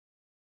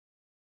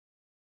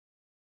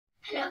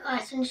Hello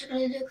guys, I'm just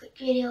going to do a quick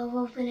video of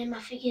opening my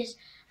figures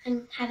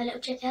and have a little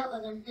check out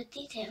of them, the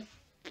detail.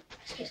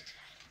 Let's get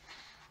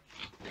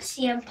started.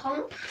 CM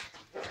Punk.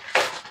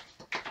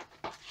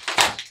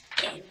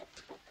 Getting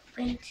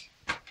opened.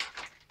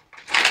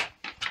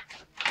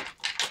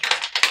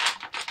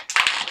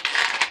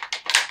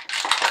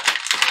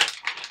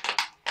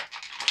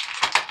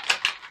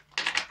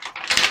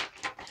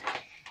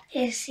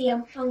 Here's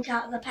CM Punk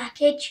out of the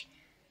package.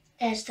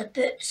 There's the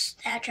boots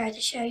that I tried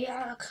to show you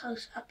a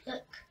close-up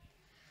look.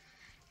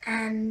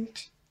 And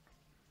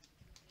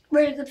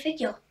really good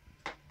figure.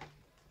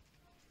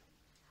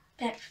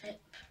 Backflip.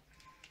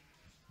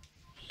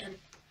 Yeah.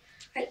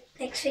 Right,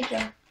 next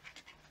figure.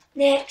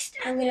 Next,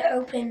 I'm going to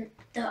open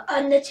the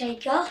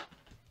Undertaker.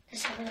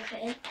 Let's have a look at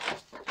him.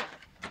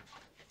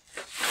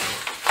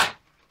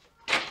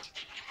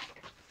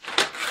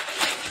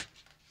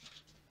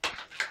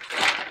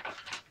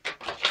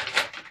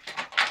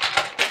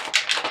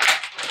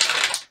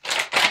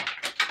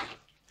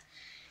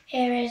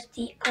 Here is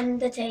the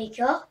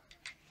Undertaker.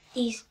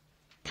 These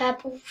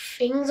purple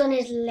things on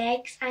his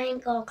legs, I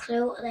ain't got a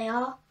clue what they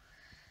are.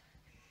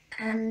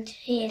 And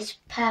here's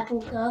purple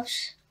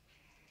gloves.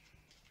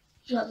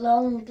 He's got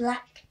long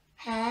black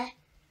hair.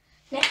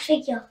 Next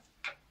figure.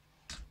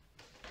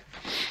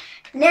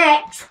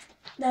 Next,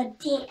 the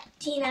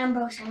Dean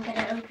Ambrose I'm going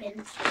to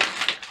open.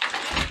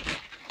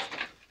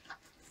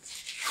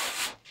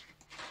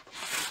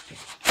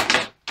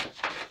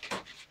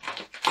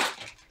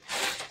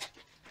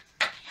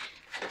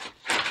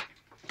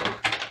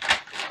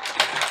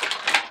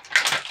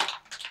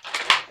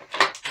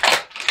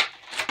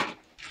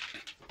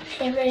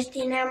 Here is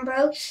Dean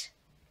Ambrose.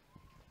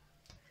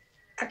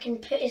 I can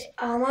put his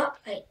arm up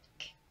like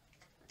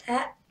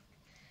that.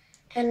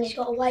 And he's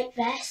got a white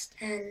vest,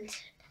 and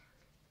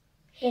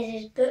here's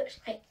his boots,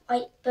 like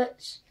white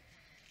boots.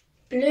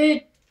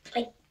 Blue,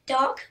 like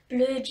dark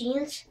blue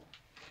jeans.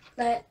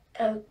 Like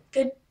a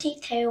good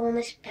detail on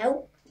this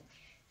belt.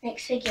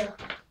 Next figure.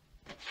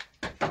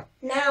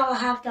 Now I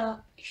have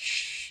the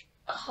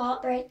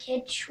Heartbreak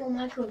Kid Shawn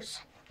Michaels.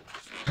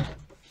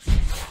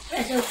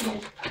 Let's open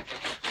him.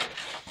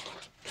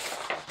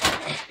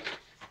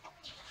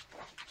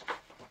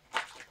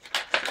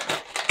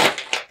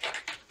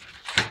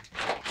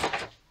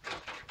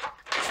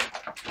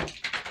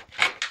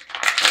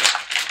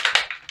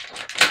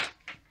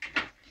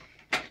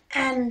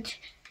 And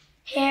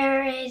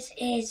here is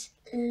his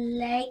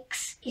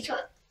legs. He's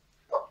got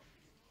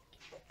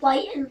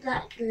white and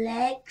black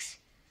legs.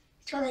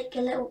 He's got like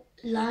a little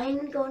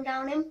line going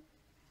down him.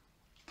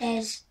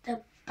 There's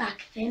the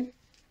back of him.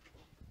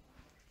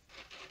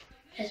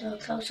 There's a little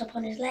close up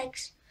on his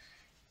legs.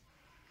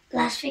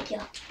 Last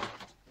figure.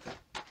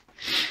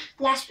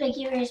 Last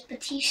figure is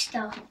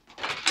Bautista.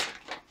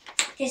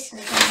 This is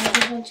a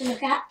good one to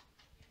look at.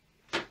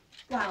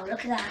 Wow,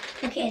 look at that.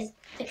 Look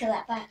at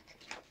that back.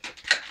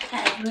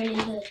 That is really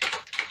good.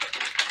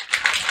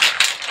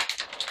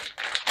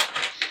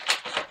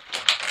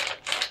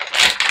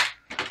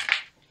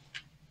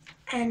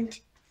 And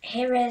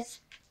here is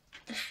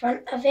the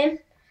front of him.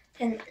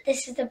 And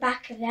this is the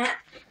back of that.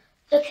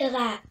 Look at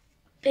that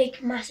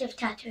big massive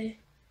tattoo.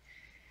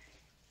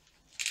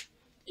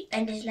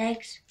 And his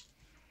legs.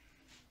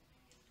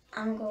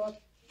 And got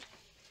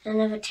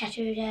another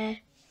tattoo there.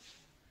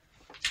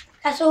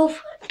 That's all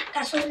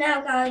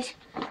now, guys.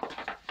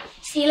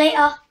 See you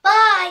later.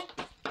 Bye.